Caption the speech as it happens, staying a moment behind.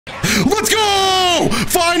Let's go!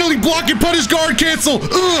 Finally, block and punish, guard cancel.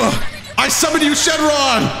 Ugh. I summon you,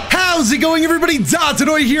 Shenron! How's it going, everybody?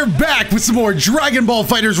 Dotodoya here, back with some more Dragon Ball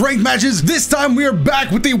Fighterz ranked matches. This time we are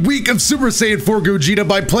back with a week of Super Saiyan 4 Gogeta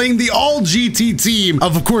by playing the all-GT team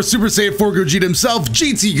of course, Super Saiyan 4 Gogeta himself,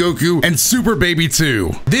 GT Goku, and Super Baby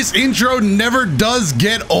 2. This intro never does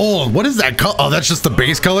get old. What is that color? Oh, that's just the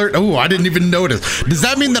base color? Oh, I didn't even notice. Does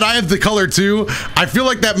that mean that I have the color too? I feel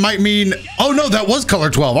like that might mean... Oh no, that was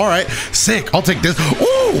color 12. All right, sick. I'll take this.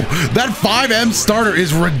 Ooh, that 5M starter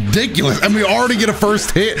is ridiculous. And we already get a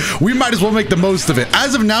first hit. We might as well make the most of it.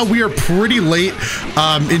 As of now, we are pretty late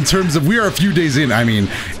in terms of, we are a few days in, I mean,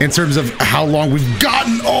 in terms of how long we've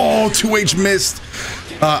gotten. Oh, 2H missed.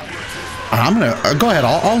 I'm gonna, go ahead,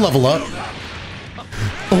 I'll level up.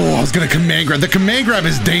 Oh, I was gonna command grab. The command grab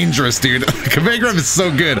is dangerous, dude. Command grab is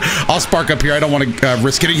so good. I'll spark up here. I don't want to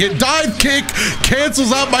risk getting hit. Dive kick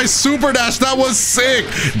cancels out my super dash. That was sick.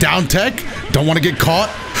 Down tech. Don't want to get caught.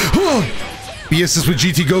 B assist with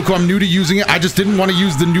GT Goku. I'm new to using it. I just didn't want to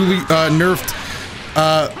use the newly nerfed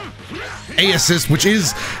A assist, which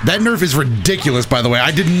is, that nerf is ridiculous, by the way.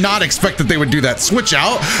 I did not expect that they would do that. Switch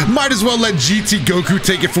out. Might as well let GT Goku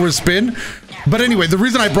take it for a spin. But anyway, the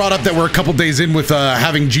reason I brought up that we're a couple days in with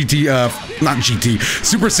having not GT,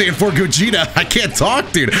 Super Saiyan 4 Gogeta, I can't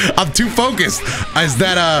talk, dude. I'm too focused. Is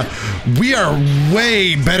that we are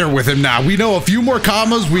way better with him now. We know a few more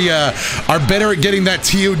combos. We are better at getting that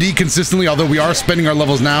TOD consistently, although we are spending our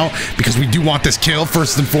levels now because we do want this kill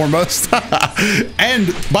first and foremost.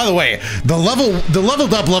 And by the way, the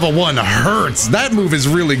leveled up level 1 hurts. That move is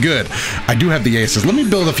really good. I do have the aces. Let me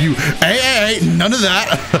build a few. Hey, none of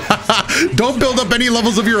that. Don't build up any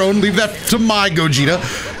levels of your own. Leave that to my Gogeta.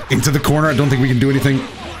 Into the corner. I don't think we can do anything.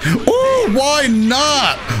 Oh, why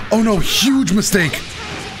not? Oh no, huge mistake.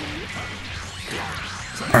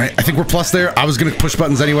 All right, I think we're plus there. I was gonna push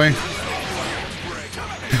buttons anyway.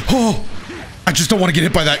 Oh, I just don't want to get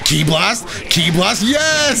hit by that Ki Blast. Ki Blast,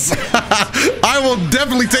 yes! I will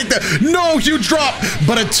definitely take that. No, huge drop,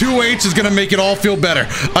 but a 2H is gonna make it all feel better.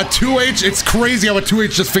 A 2H, it's crazy how a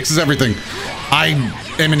 2H just fixes everything. I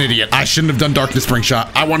am an idiot. I shouldn't have done Darkness Spring Shot.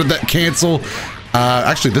 I wanted that cancel.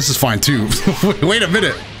 Actually, this is fine too. Wait a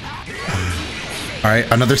minute. All right,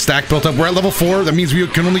 another stack built up. We're at level 4. That means we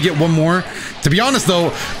can only get one more. To be honest,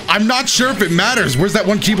 though, I'm not sure if it matters. Where's that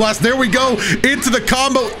one Ki Blast? There we go. Into the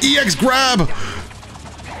combo. EX grab.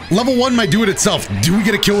 Level 1 might do it itself. Do we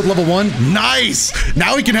get a kill with level 1? Nice.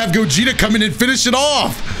 Now we can have Gogeta come in and finish it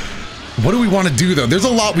off. What do we want to do, though? There's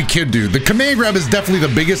a lot we could do. The command grab is definitely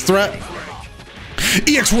the biggest threat.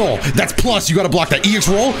 EX roll. That's plus. You got to block that. EX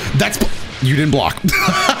roll. That's... You didn't block.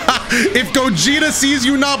 If Gogeta sees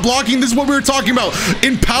you not blocking, this is what we were talking about.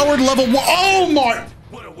 Empowered level 1. Oh my!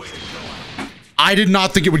 I did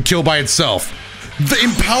not think it would kill by itself. The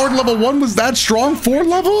empowered level 1 was that strong? 4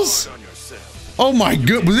 levels? Oh my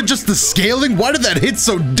god. Was it just the scaling? Why did that hit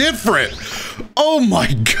so different? Oh my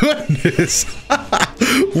goodness.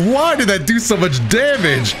 Why did that do so much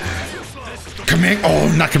damage? Command...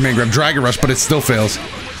 Oh, not command grab. Dragon Rush, but it still fails.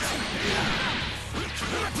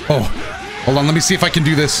 Oh. Hold on, let me see if I can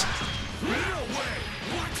do this.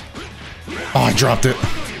 Oh, I dropped it.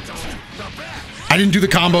 I didn't do the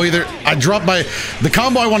combo either. I dropped my... The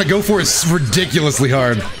combo I want to go for is ridiculously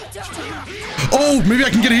hard. Oh, maybe I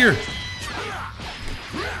can get it here.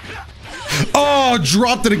 Oh,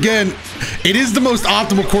 dropped it again. It is the most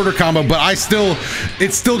optimal quarter combo, but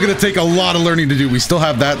it's still going to take a lot of learning to do. We still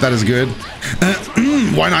have that. That is good.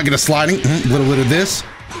 Why not get a sliding? A little bit of this.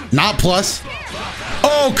 Not plus.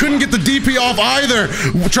 Oh, couldn't get the DP off either.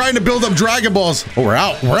 We're trying to build up Dragon Balls. Oh, we're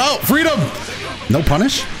out. We're out. Freedom. No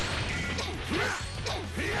punish.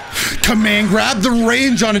 Command grab. The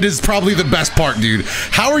range on it is probably the best part, dude.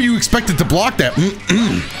 How are you expected to block that?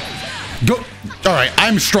 Go. All right,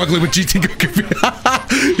 I'm struggling with GT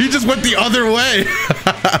Goku. He just went the other way.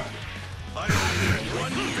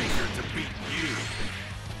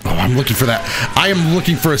 Oh, I'm looking for that. I am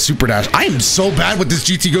looking for a super dash. I am so bad with this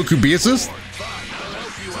GT Goku B assist.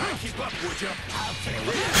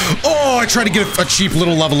 Oh, I tried to get a cheap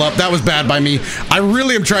little level up. That was bad by me. I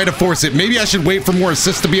really am trying to force it. Maybe I should wait for more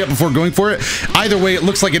assists to be up before going for it. Either way, it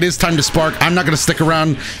looks like it is time to spark. I'm not going to stick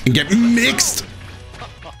around and get mixed.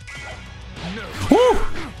 Woo!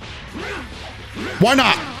 Why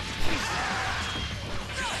not?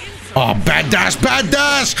 Oh, bad dash, bad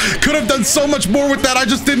dash. Could have done so much more with that. I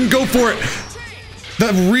just didn't go for it.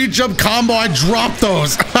 The re-jump combo, I dropped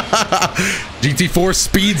those. GT4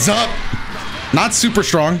 speeds up. Not super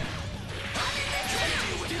strong.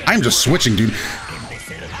 I'm just switching, dude.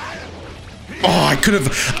 Oh, I could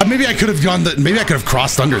have, maybe I could have gone maybe I could have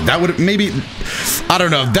crossed under. That would have, maybe, I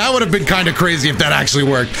don't know. That would have been kind of crazy if that actually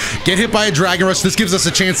worked. Get hit by a Dragon Rush. This gives us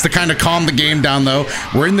a chance to kind of calm the game down, though.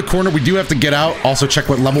 We're in the corner. We do have to get out. Also check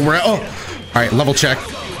what level we're at. Oh, all right, level check.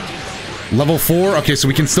 Level 4. Okay, so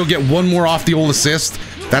we can still get one more off the old assist.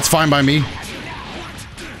 That's fine by me.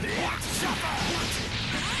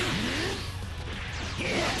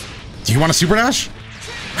 Do you want a super dash?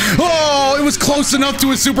 Oh, it was close enough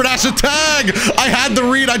to a super dash attack. I had the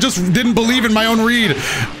read. I just didn't believe in my own read.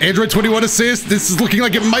 Android 21 assist. This is looking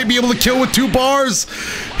like it might be able to kill with 2 bars.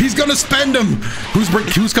 He's going to spend them.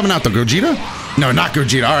 Who's coming out though? Gogeta? No, not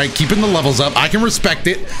Gogeta. All right, keeping the levels up. I can respect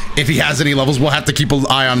it. If he has any levels, we'll have to keep an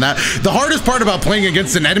eye on that. The hardest part about playing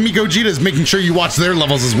against an enemy Gogeta is making sure you watch their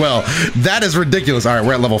levels as well. That is ridiculous. All right,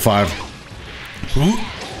 we're at level 5. Ooh.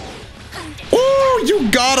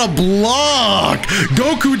 You gotta block.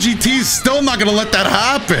 Goku GT is still not gonna let that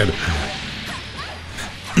happen.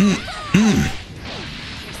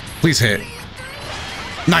 Please hit.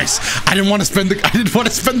 Nice. I didn't want to spend the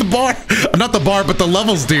bar. Not the bar, but the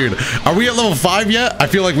levels, dude. Are we at level 5 yet? I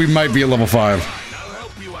feel like we might be at level 5.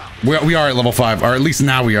 We are at level 5, or at least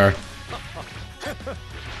now we are.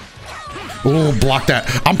 Oh, block that.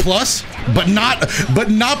 I'm plus, but not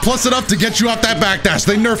plus enough to get you off that backdash.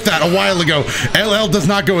 They nerfed that a while ago. LL does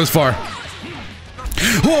not go as far.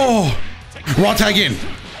 Oh, raw tag in.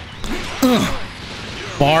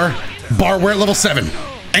 Bar, we're at level 7.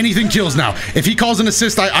 Anything kills now. If he calls an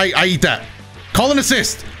assist, I eat that. Call an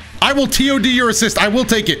assist. I will TOD your assist. I will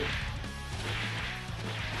take it.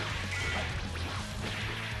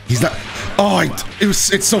 He's not. Oh,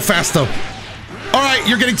 it's so fast though. All right,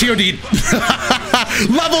 you're getting TOD'd.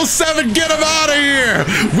 Level 7, get him out of here.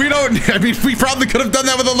 I mean, we probably could have done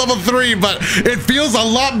that with a level 3, but it feels a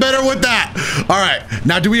lot better with that. All right,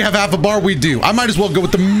 now do we have half a bar? We do. I might as well go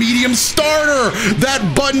with the medium starter.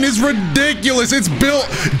 That button is ridiculous. It's built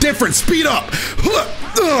different. Speed up.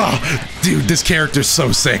 Dude, this character's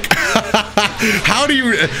so sick. How do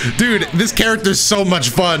you, dude, this character's so much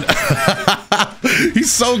fun.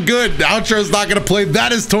 He's so good. Outro's not gonna play.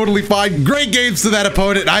 That is totally fine. Great games to that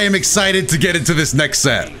opponent. I am excited to get into this next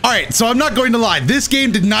set. All right, so I'm not going to lie. This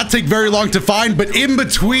game did not take very long to find, but in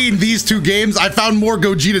between these 2 games, I found more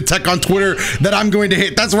Gogeta tech on Twitter that I'm going to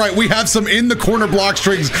hit. That's right. We have some in the corner block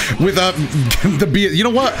strings with you know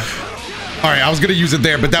what? All right, I was gonna use it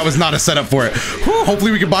there, but that was not a setup for it. Whew,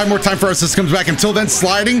 hopefully we can buy more time for our system comes back. Until then,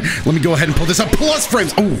 sliding. Let me go ahead and pull this up. Plus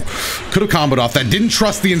frames. Oh, could have comboed off that. Didn't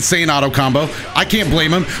trust the insane auto combo. I can't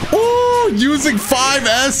blame him. Oh, using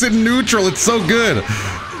 5S in neutral. It's so good.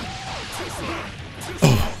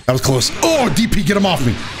 Oh, that was close. Oh, DP, get him off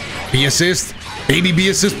me. B assist. Baby B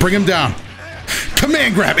assist, bring him down.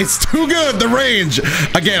 Command grab. It's too good, the range.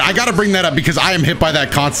 Again, I gotta bring that up because I am hit by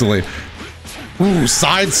that constantly. Ooh,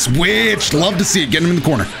 side switch. Love to see it. Get him in the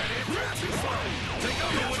corner.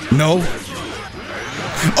 No.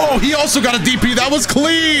 Oh, he also got a DP. That was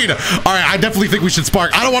clean. All right, I definitely think we should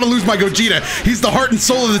spark. I don't want to lose my Gogeta. He's the heart and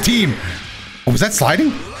soul of the team. Oh, was that sliding?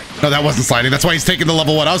 No, that wasn't sliding. That's why he's taking the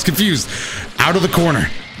level 1. I was confused. Out of the corner.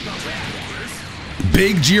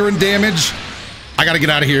 Big Jiren damage. I got to get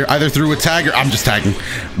out of here either through a tag or I'm just tagging.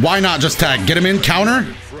 Why not just tag? Get him in. Counter.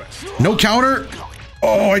 No counter.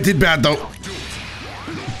 Oh, I did bad though.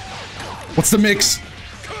 What's the mix?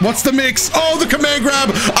 What's the mix? Oh, the command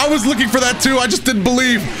grab. I was looking for that too. I just didn't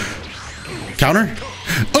believe. Counter.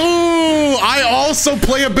 Oh, I also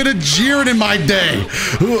play a bit of Jiren in my day.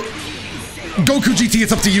 Goku GT,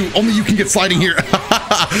 it's up to you. Only you can get sliding here.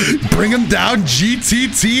 Bring him down,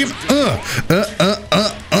 GT team.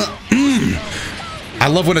 I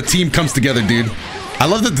love when a team comes together, dude. I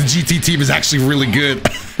love that the GT team is actually really good.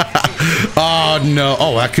 Oh, no.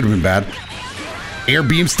 Oh, that could have been bad. Air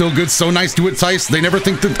beam still good. So nice. Do it twice. They never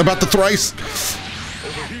think about the thrice.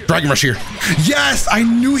 Dragon Rush here. Yes, I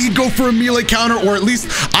knew he'd go for a melee counter, or at least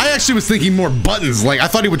I actually was thinking more buttons. Like I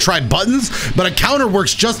thought he would try buttons, but a counter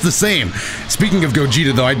works just the same. Speaking of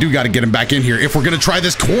Gogeta, though, I do got to get him back in here if we're gonna try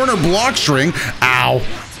this corner block string. Ow.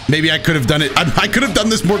 Maybe I could have done it. I could have done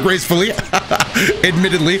this more gracefully.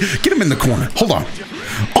 Admittedly, get him in the corner. Hold on.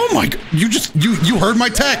 Oh my! You heard my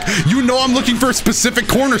tech. You know I'm looking for specific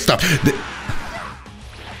corner stuff.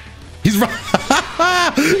 He's right.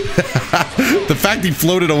 The fact he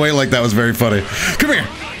floated away like that was very funny. Come here.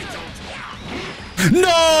 No,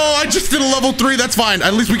 I just did a level 3. That's fine.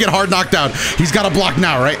 At least we get hard knocked out. He's got a block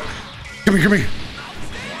now, right? Come here, come here.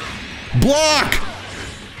 Block.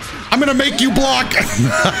 I'm gonna make you block.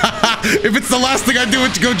 If it's the last thing I do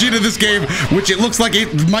with Gogeta this game, which it looks like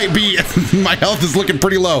it might be, my health is looking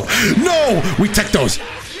pretty low. No, we tech those.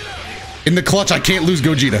 In the clutch, I can't lose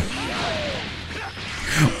Gogeta.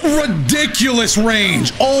 Ridiculous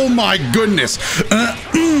range. Oh my goodness.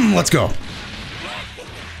 Let's go.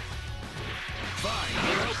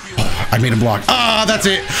 I made him block. Ah, that's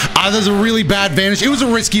it. That's a really bad vanish. It was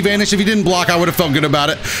a risky vanish. If he didn't block, I would have felt good about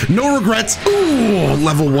it. No regrets. Ooh,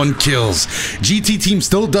 level 1 kills. GT team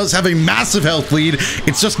still does have a massive health lead.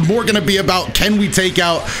 It's just more going to be about, can we take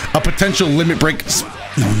out a potential limit break?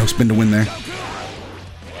 No spin to win there.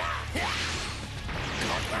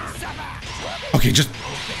 Okay, just...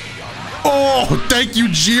 Oh, thank you,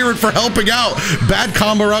 Jiren, for helping out. Bad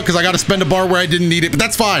combo route because I got to spend a bar where I didn't need it, but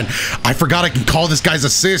that's fine. I forgot I can call this guy's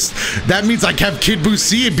assist. That means I have Kid Buu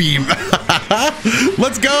see a beam.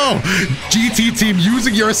 Let's go. GT team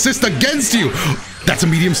using your assist against you. That's a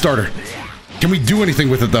medium starter. Can we do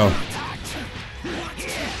anything with it, though?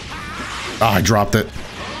 Oh, I dropped it.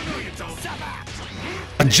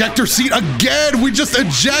 Ejector seat again. We just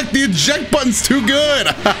eject. The eject button's too good.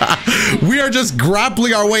 We are just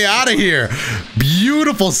grappling our way out of here.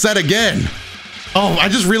 Beautiful set again. Oh, I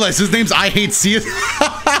just realized his name's I Hate C.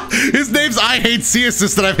 His name's I Hate C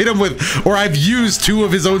assist that I've hit him with, or I've used 2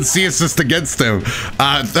 of his own C assist against him.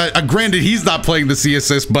 Granted, he's not playing the C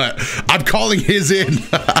assist, but I'm calling his in.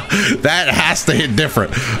 That has to hit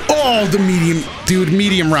different. Oh, the medium, dude,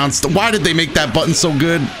 medium rounds. Why did they make that button so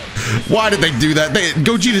good? Why did they do that?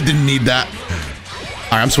 Gogeta didn't need that.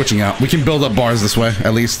 All right, I'm switching out. We can build up bars this way,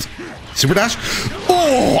 at least. Super dash.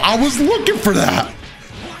 Oh, I was looking for that.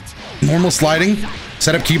 Normal sliding.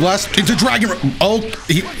 Set up Ki Blast into Dragon. Oh,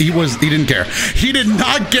 he didn't care. He did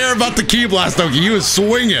not care about the Ki Blast, Oki. He was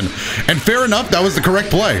swinging. And fair enough, that was the correct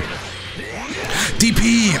play.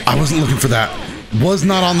 DP. I wasn't looking for that. Was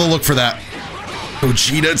not on the look for that.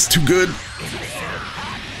 Gogeta, it's too good.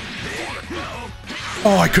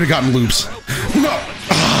 Oh, I could have gotten loops. No.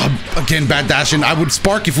 Again, bad dashing. I would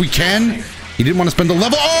spark if we can. He didn't want to spend the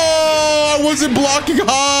level. Oh, I wasn't blocking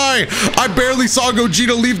high. I barely saw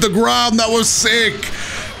Gogeta leave the ground. That was sick.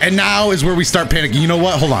 And now is where we start panicking. You know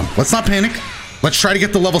what? Hold on. Let's not panic. Let's try to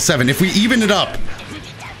get the level 7. If we even it up.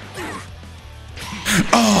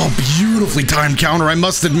 Oh, beautifully timed counter. I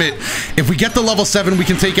must admit, if we get the level 7, we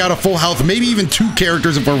can take out a full health, maybe even 2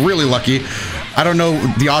 characters if we're really lucky. I don't know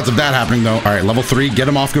the odds of that happening, though. All right, level 3. Get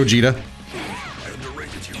him off Gogeta.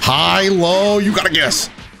 High, low. You got to guess.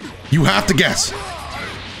 You have to guess.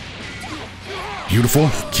 Beautiful.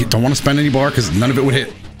 Don't want to spend any bar because none of it would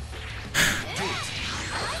hit.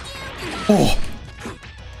 Oh.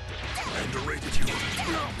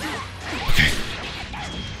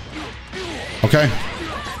 Okay.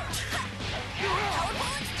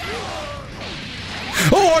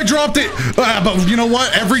 Oh, I dropped it. But you know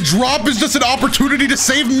what? Every drop is just an opportunity to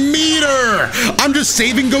save meter. I'm just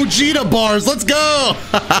saving Gogeta bars. Let's go.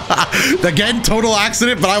 Again, total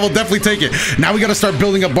accident, but I will definitely take it. Now we got to start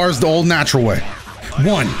building up bars the old natural way.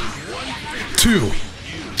 1, 2,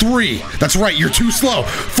 3. That's right. You're too slow.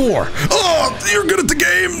 4. Oh, you're good at the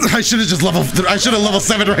game. I should have just I should have level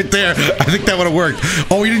 7 right there. I think that would have worked.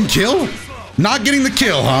 Oh, he didn't kill? Not getting the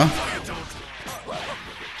kill, huh?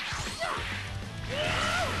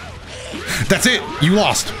 That's it. You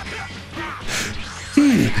lost.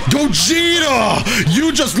 Gogeta!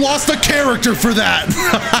 You just lost a character for that.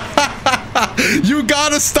 You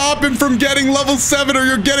gotta stop him from getting level 7 or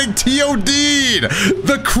you're getting TOD'd.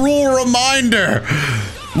 The cruel reminder.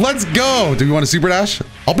 Let's go. Do you want a super dash?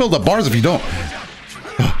 I'll build up bars if you don't.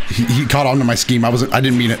 Oh, he caught on to my scheme. I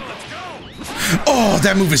didn't mean it. Oh,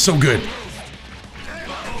 that move is so good.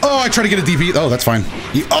 Oh, I try to get a DP. Oh, that's fine.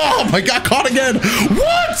 Oh my God, caught again.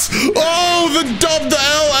 What? Oh, the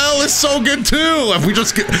LL is so good too. We're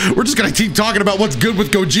just gonna keep talking about what's good with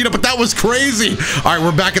Gogeta, but that was crazy. All right,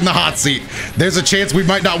 we're back in the hot seat. There's a chance we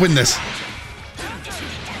might not win this.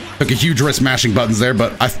 Took a huge risk mashing buttons there,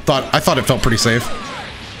 but I thought it felt pretty safe.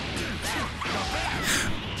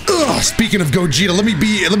 Ugh, speaking of Gogeta, let me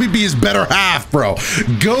be his better half, bro.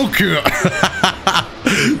 Goku.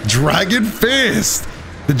 Dragon Fist.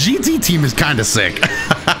 The GT team is kind of sick.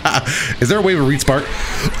 Is there a way to read Spark?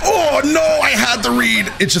 Oh, no, I had the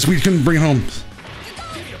read. It's just we couldn't bring it home.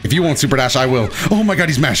 If you won't super dash, I will. Oh, my God,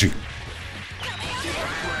 he's mashing.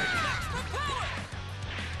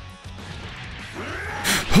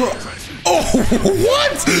 Oh,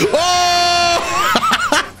 what? Oh!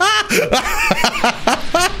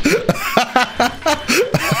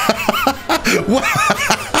 What?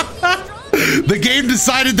 The game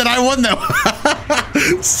decided that I won that.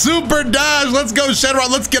 Super dash. Let's go, Shenron.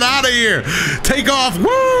 Let's get out of here. Take off.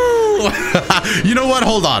 Woo! You know what?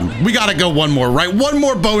 Hold on. We got to go one more, right? One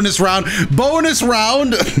more bonus round. Bonus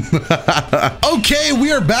round. Okay,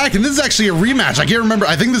 we are back, and this is actually a rematch. I can't remember.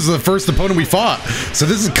 I think this is the first opponent we fought, so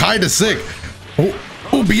this is kind of sick. Oh,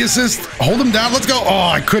 Oh, B assist. Hold him down. Let's go. Oh,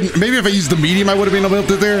 I couldn't. Maybe if I used the medium, I would have been able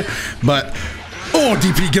to there. But, oh,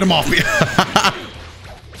 DP, get him off me.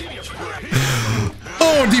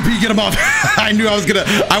 Oh, DP, get him off. I knew I was going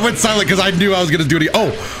to. I went silent because I knew I was going to do it.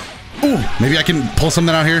 Oh, maybe I can pull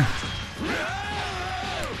something out here.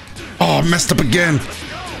 Oh, messed up again.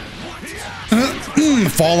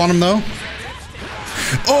 Fall on him, though.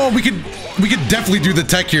 Oh, we could definitely do the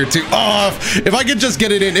tech here too. Oh, if I could just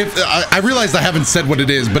get it in. If I realized I haven't said what it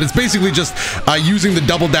is, but it's basically just using the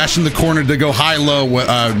double dash in the corner to go high-low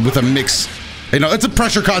with a mix. You know, it's a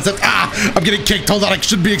pressure concept. Ah, I'm getting kicked. Hold on, I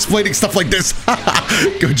should be explaining stuff like this.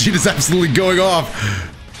 Gogeta's absolutely going off.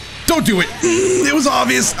 Don't do it. It was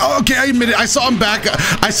obvious. Okay, I admit it. I saw him back.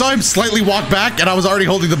 I saw him slightly walk back, and I was already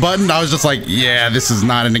holding the button. I was just like, yeah, this is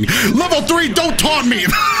not ending. Level 3, don't taunt me.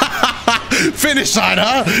 Finish side,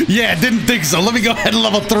 huh? Yeah, didn't think so. Let me go ahead and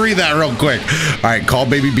level 3 that real quick. All right, call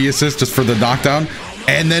baby B assist just for the knockdown,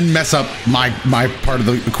 and then mess up my part of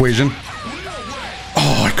the equation.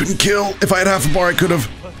 Oh, I couldn't kill. If I had half a bar, I could have.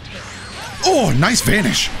 Oh, nice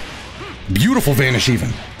vanish. Beautiful vanish,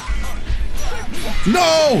 even.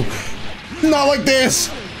 No! Not like this!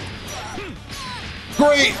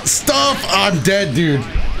 Great stuff! I'm dead, dude.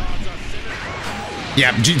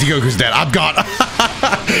 Yeah, GT Goku's dead. I'm gone.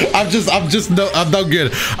 I'm no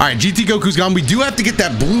good. Alright, GT Goku's gone. We do have to get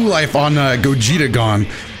that blue life on Gogeta gone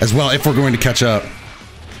as well if we're going to catch up.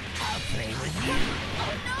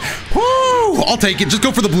 Woo! I'll take it. Just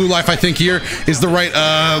go for the blue life, I think here is the right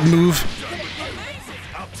move.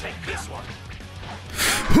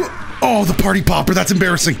 Oh, the party popper. That's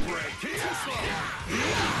embarrassing.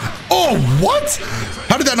 Oh, what?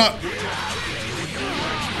 How did that not?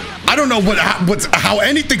 I don't know how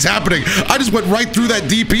anything's happening. I just went right through that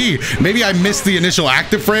DP. Maybe I missed the initial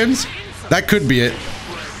active frames. That could be it.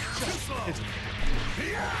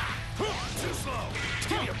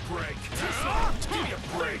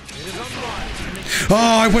 Oh,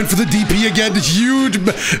 I went for the DP again. Huge.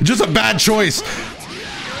 Just a bad choice.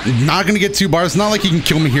 Not gonna get 2 bars. It's not like he can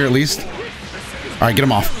kill me here at least. All right, get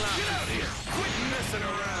him off.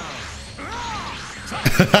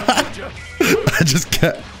 I just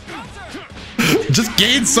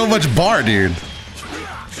gained so much bar, dude.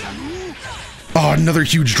 Oh, another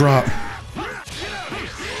huge drop.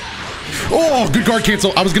 Oh, good guard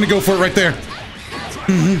cancel. I was gonna go for it right there.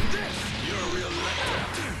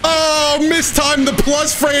 Oh, mistimed the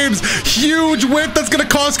plus frames. Huge whip. That's going to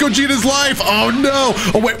cost Gogeta's life. Oh, no.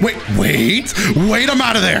 Oh, wait. I'm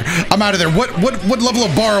out of there. What level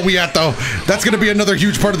of bar are we at, though? That's going to be another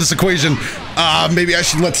huge part of this equation. Maybe I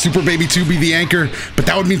should let Super Baby 2 be the anchor, but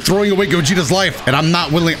that would mean throwing away Gogeta's life, and I'm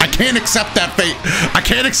not willing. I can't accept that fate. I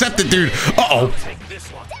can't accept it, dude. Uh-oh.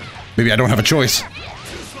 Maybe I don't have a choice.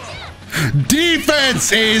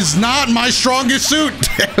 Defense is not my strongest suit.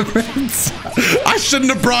 Damn it. I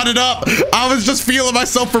shouldn't have brought it up. I was just feeling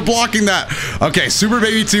myself for blocking that. Okay, Super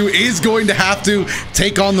Baby 2 is going to have to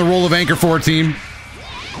take on the role of anchor for our team.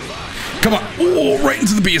 Come on. Oh, right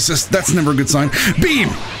into the B assist. That's never a good sign. Beam.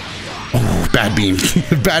 Oh, bad beam.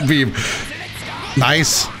 Bad beam.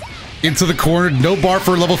 Nice. Into the corner. No bar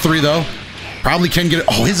for level 3, though. Probably can get it.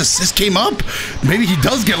 Oh, his assist came up. Maybe he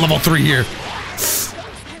does get level 3 here.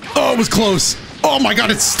 Oh, it was close. Oh my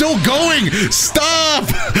god, it's still going. Stop.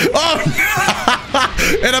 Oh,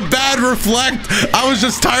 and a bad reflect. I was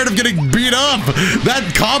just tired of getting beat up.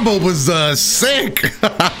 That combo was sick.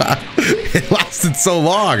 It lasted so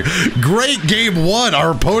long. Great game 1.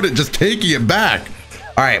 Our opponent just taking it back.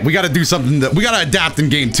 All right, we got to do something. We got to adapt in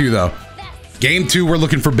game 2, though. Game 2, we're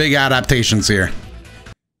looking for big adaptations here.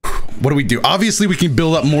 What do we do? Obviously, we can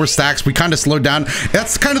build up more stacks. We kind of slowed down.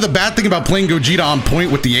 That's kind of the bad thing about playing Gogeta on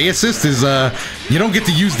point with the A assist is you don't get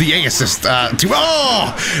to use the A assist.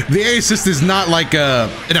 Oh! The A assist is not like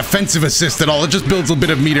an offensive assist at all. It just builds a bit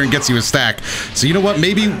of meter and gets you a stack. So you know what?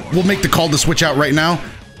 Maybe we'll make the call to switch out right now.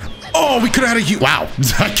 Oh, we could have had a huge... Wow.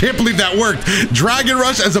 I can't believe that worked. Dragon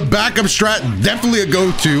Rush as a backup strat. Definitely a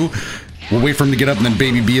go-to. We'll wait for him to get up and then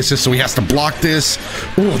baby B assist, so he has to block this.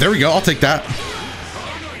 Oh, there we go. I'll take that.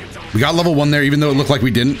 We got level 1 there, even though it looked like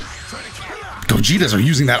we didn't. Gogetas are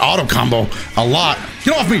using that auto combo a lot.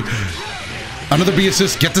 Get off me! Another B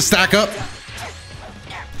assist. Get the stack up.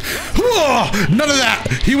 Oh, none of that.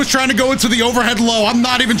 He was trying to go into the overhead low. I'm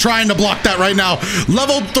not even trying to block that right now.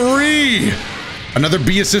 Level 3. Another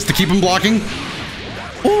B assist to keep him blocking.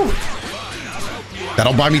 Ooh.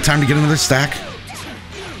 That'll buy me time to get another stack.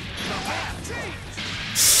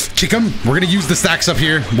 Kick him. We're going to use the stacks up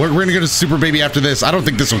here. We're going to go to Super Baby after this. I don't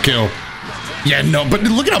think this will kill. Yeah, no, but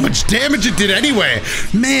look at how much damage it did anyway.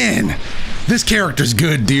 Man, This character's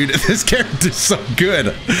good, dude. This character's so good.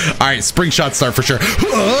 All right, spring shot start for sure.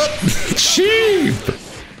 Cheap.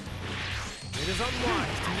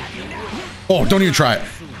 Oh, don't even try it.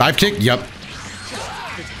 Dive kick. Yep.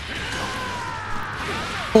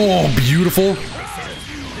 Oh, beautiful.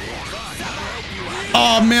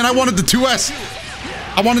 Oh, man, I wanted the 2S.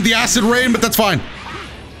 I wanted the acid rain, but that's fine.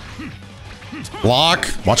 Block.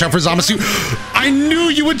 Watch out for Zamasu. I knew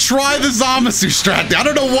you would try the Zamasu strat. I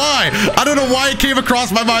don't know why. I don't know why it came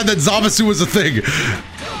across my mind that Zamasu was a thing.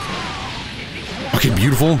 Okay,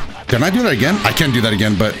 beautiful. Can I do that again? I can do that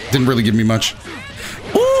again, but didn't really give me much.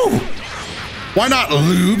 Ooh! Why not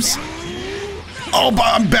loops? Oh, but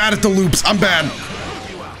I'm bad at the loops. I'm bad.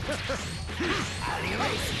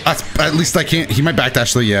 At least I can't. He might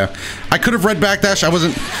backdash though, yeah. I could have read backdash. I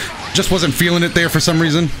wasn't feeling it there for some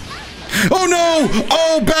reason. Oh no!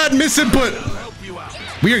 Oh, bad misinput.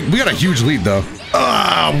 We got a huge lead though.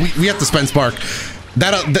 We have to spend spark.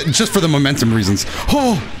 That just for the momentum reasons.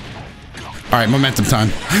 Oh! All right, momentum time.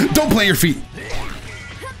 Don't plant your feet.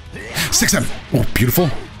 6M. Oh, beautiful.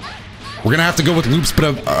 We're gonna have to go with loops, but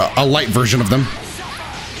a light version of them.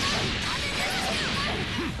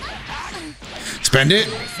 Spend it.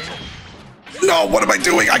 No, what am I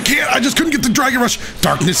doing? I can't. I just couldn't get the Dragon Rush.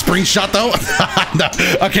 Darkness spring shot though. No.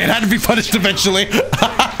 Okay, it had to be punished eventually. All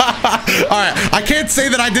right, I can't say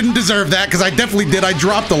that I didn't deserve that because I definitely did. I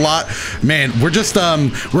dropped a lot. Man, we're just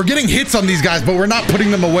we're getting hits on these guys, but we're not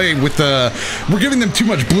putting them away with we're giving them too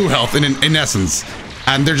much blue health in essence.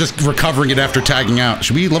 And they're just recovering it after tagging out.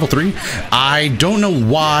 Should we level 3? I don't know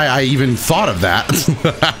why I even thought of that.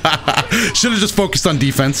 Should have just focused on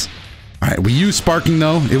defense. All right, we used sparking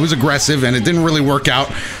though. It was aggressive and it didn't really work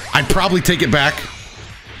out. I'd probably take it back.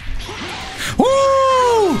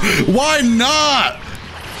 Woo! Why not?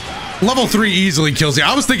 Level 3 easily kills you.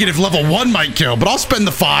 I was thinking if level 1 might kill, but I'll spend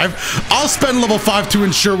the 5. I'll spend level 5 to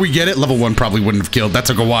ensure we get it. Level 1 probably wouldn't have killed. That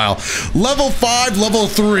took a while. Level 5, level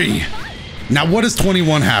 3. Now, what does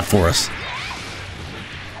 21 have for us?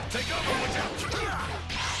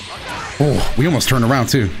 Oh, we almost turned around,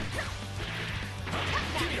 too.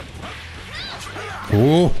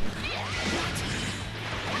 Oh.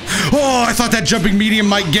 Oh, I thought that jumping medium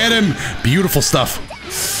might get him. Beautiful stuff.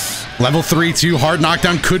 Level 3, too. Hard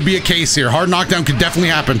knockdown could be a case here. Hard knockdown could definitely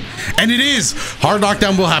happen. And it is. Hard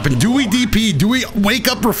knockdown will happen. Do we DP? Do we wake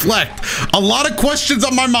up reflect? A lot of questions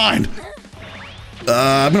on my mind.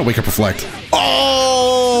 I'm gonna wake up reflect.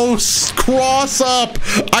 Oh, cross up.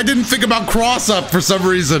 I didn't think about cross up for some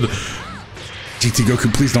reason. GT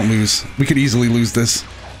Goku, please don't lose. We could easily lose this.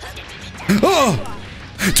 Oh,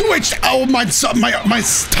 2H. Oh, my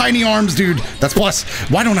tiny arms, dude. That's plus.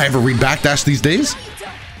 Why don't I ever read backdash these days?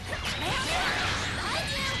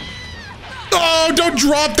 Oh, don't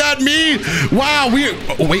drop that me. Wow,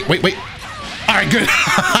 oh, wait. All right, good.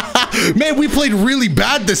 Man, we played really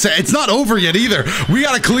bad this set. It's not over yet either. We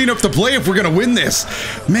got to clean up the play if we're going to win this.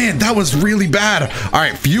 Man, that was really bad. All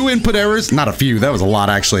right, few input errors. Not a few. That was a lot,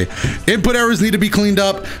 actually. Input errors need to be cleaned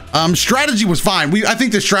up. Strategy was fine. I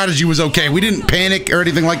think the strategy was okay. We didn't panic or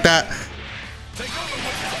anything like that.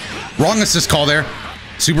 Wrong assist call there.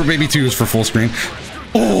 Super Baby 2 is for full screen.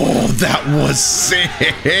 Oh, that was sick.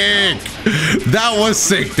 That was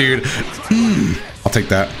sick, dude. I'll take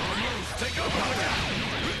that.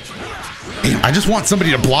 Damn, I just want somebody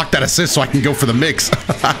to block that assist so I can go for the mix.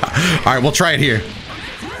 All right, we'll try it here.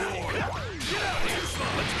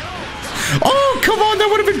 Oh, come on, that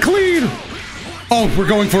would have been clean. Oh, we're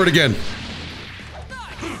going for it again.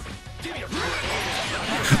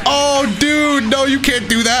 Oh, dude, no, you can't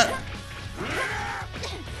do that.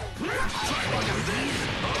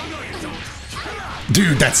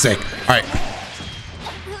 Dude, that's sick. All right.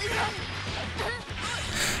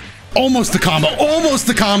 Almost the combo. Almost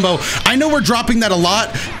the combo. I know we're dropping that a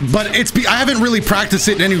lot, but I haven't really practiced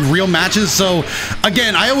it in any real matches. So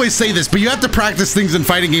again, I always say this, but you have to practice things in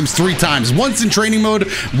fighting games 3 times. Once in training mode,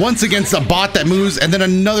 once against a bot that moves, and then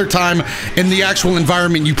another time in the actual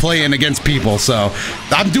environment you play in against people. So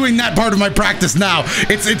I'm doing that part of my practice now.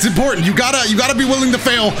 It's important. You gotta be willing to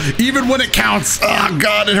fail even when it counts. Oh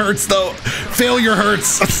God, it hurts though. Failure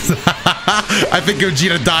hurts. I think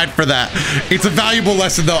Gogeta died for that. It's a valuable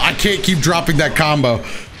lesson though. I can't keep dropping that combo.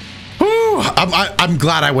 Whew, I'm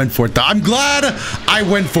glad I went for it though. I'm glad I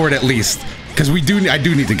went for it at least, because I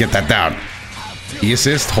do need to get that down.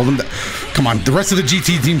 E-assist, hold him down. Come on, the rest of the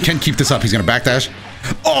GT team can keep this up. He's gonna backdash.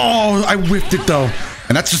 Oh, I whiffed it though,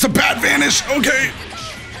 and that's just a bad vanish. Okay.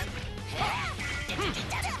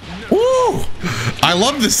 Woo! I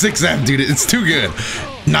love the 6M, dude. It's too good.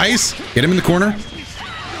 Nice. Get him in the corner.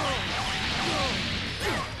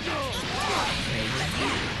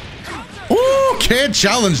 Ooh! can't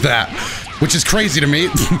challenge that, which is crazy to me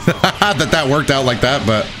that worked out like that,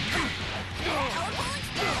 but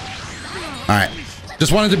all right.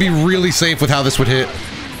 Just wanted to be really safe with how this would hit.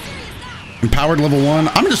 Empowered level 1.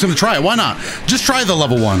 I'm just gonna try it. Why not? Just try the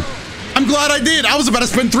level 1. I'm glad I did. I was about to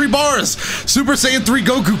spend 3 bars. Super Saiyan 3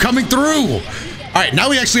 Goku coming through. All right, now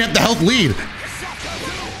we actually have the health lead.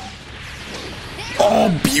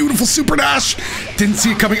 Oh, beautiful super dash. Didn't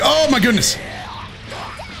see it coming. Oh my goodness.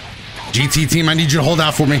 GT team, I need you to hold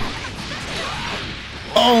out for me.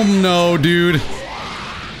 Oh no, dude.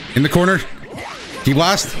 In the corner. Key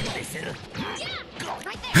blast.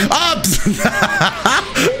 Up!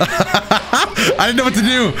 I didn't know what to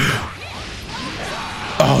do.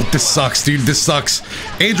 Oh, this sucks, dude. This sucks.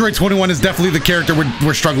 Android 21 is definitely the character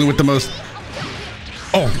we're struggling with the most.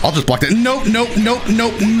 Oh, I'll just block that. Nope, nope, nope,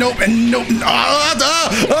 nope, nope, and nope.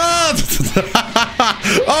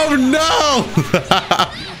 Oh no!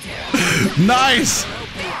 Nice.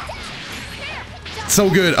 So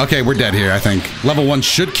good. Okay, we're dead here, I think. Level 1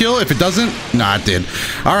 should kill. If it doesn't, nah, it did.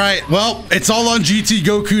 All right, well, it's all on GT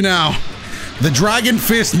Goku now. The Dragon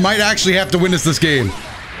Fist might actually have to win us this game.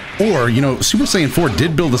 Or, you know, Super Saiyan 4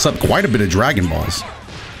 did build us up quite a bit of Dragon Balls.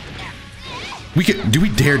 We could, do we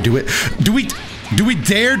dare do it? Do we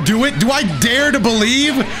dare do it? Do I dare to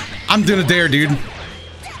believe? I'm gonna dare, dude.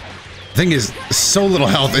 Thing is, so little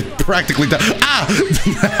health, it practically does. Ah!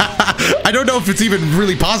 I don't know if it's even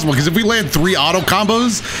really possible, because if we land 3 auto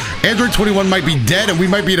combos, Android 21 might be dead, and we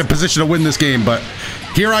might be in a position to win this game, but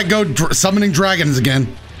here I go, summoning dragons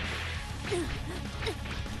again.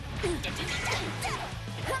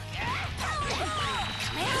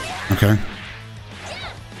 Okay.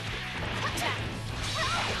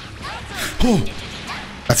 Oh,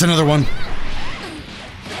 that's another one.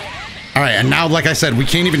 All right, and now, like I said, we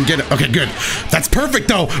can't even get it. Okay, good. That's perfect,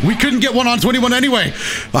 though. We couldn't get one on 21 anyway.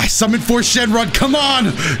 I summoned for Shenron. Come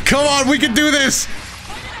on. Come on, we can do this.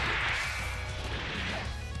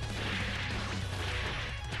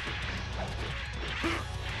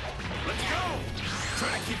 Let's go. Try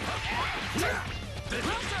to keep up.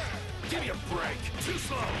 Give me a break. Too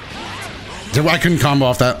slow. I couldn't combo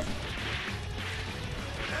off that.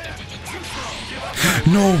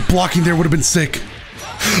 No, blocking there would have been sick.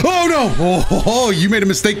 Oh no! Oh, you made a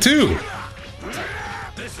mistake too.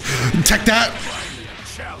 Tech that.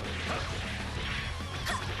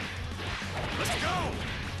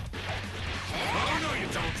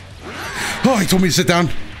 Oh, he told me to sit down.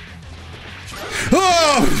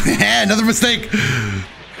 Oh, yeah, another mistake.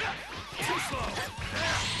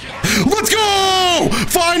 Let's go!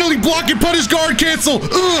 Finally, block and punish guard cancel.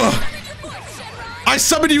 Ugh. I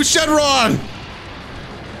summoned you, Shenron.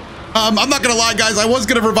 I'm not gonna lie, guys. I was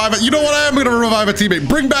gonna revive it. You know what? I am gonna revive a teammate.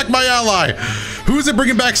 Bring back my ally. Who is it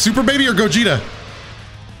bringing back? Super Baby or Gogeta?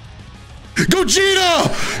 Gogeta!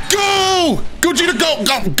 Go! Gogeta, go!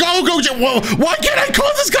 Gogeta! Whoa. Why can't I call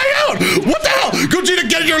this guy out? What the hell? Gogeta,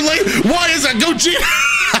 get in your lane! Why is that Gogeta?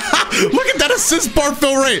 Look at that assist bar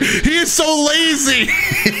fill rate. He is so lazy.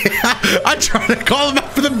 I tried to call him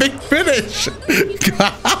out for the big finish.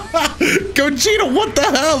 Gogeta, what the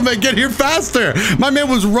hell, man? Get here faster. My man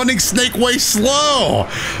was running snake way slow.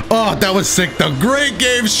 Oh, that was sick, though. Great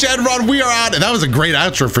game, Shenron. We are out. That was a great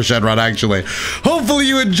outro for Shenron, actually. Hopefully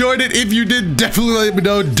you enjoyed it. If you did, definitely let me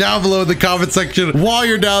know down below in the comment section. While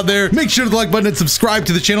you're down there, make sure to the like button and subscribe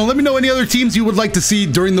to the channel. Let me know any other teams you would like to see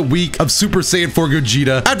during the week of Super Saiyan 4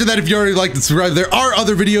 Gogeta. After that, if you already liked and subscribed, there are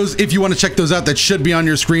other videos if you want to check those out that should be on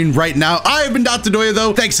your screen right now. I have been Dotodoya,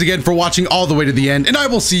 though. Thanks again for watching all the way to the end, and I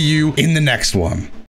will see you in the next one.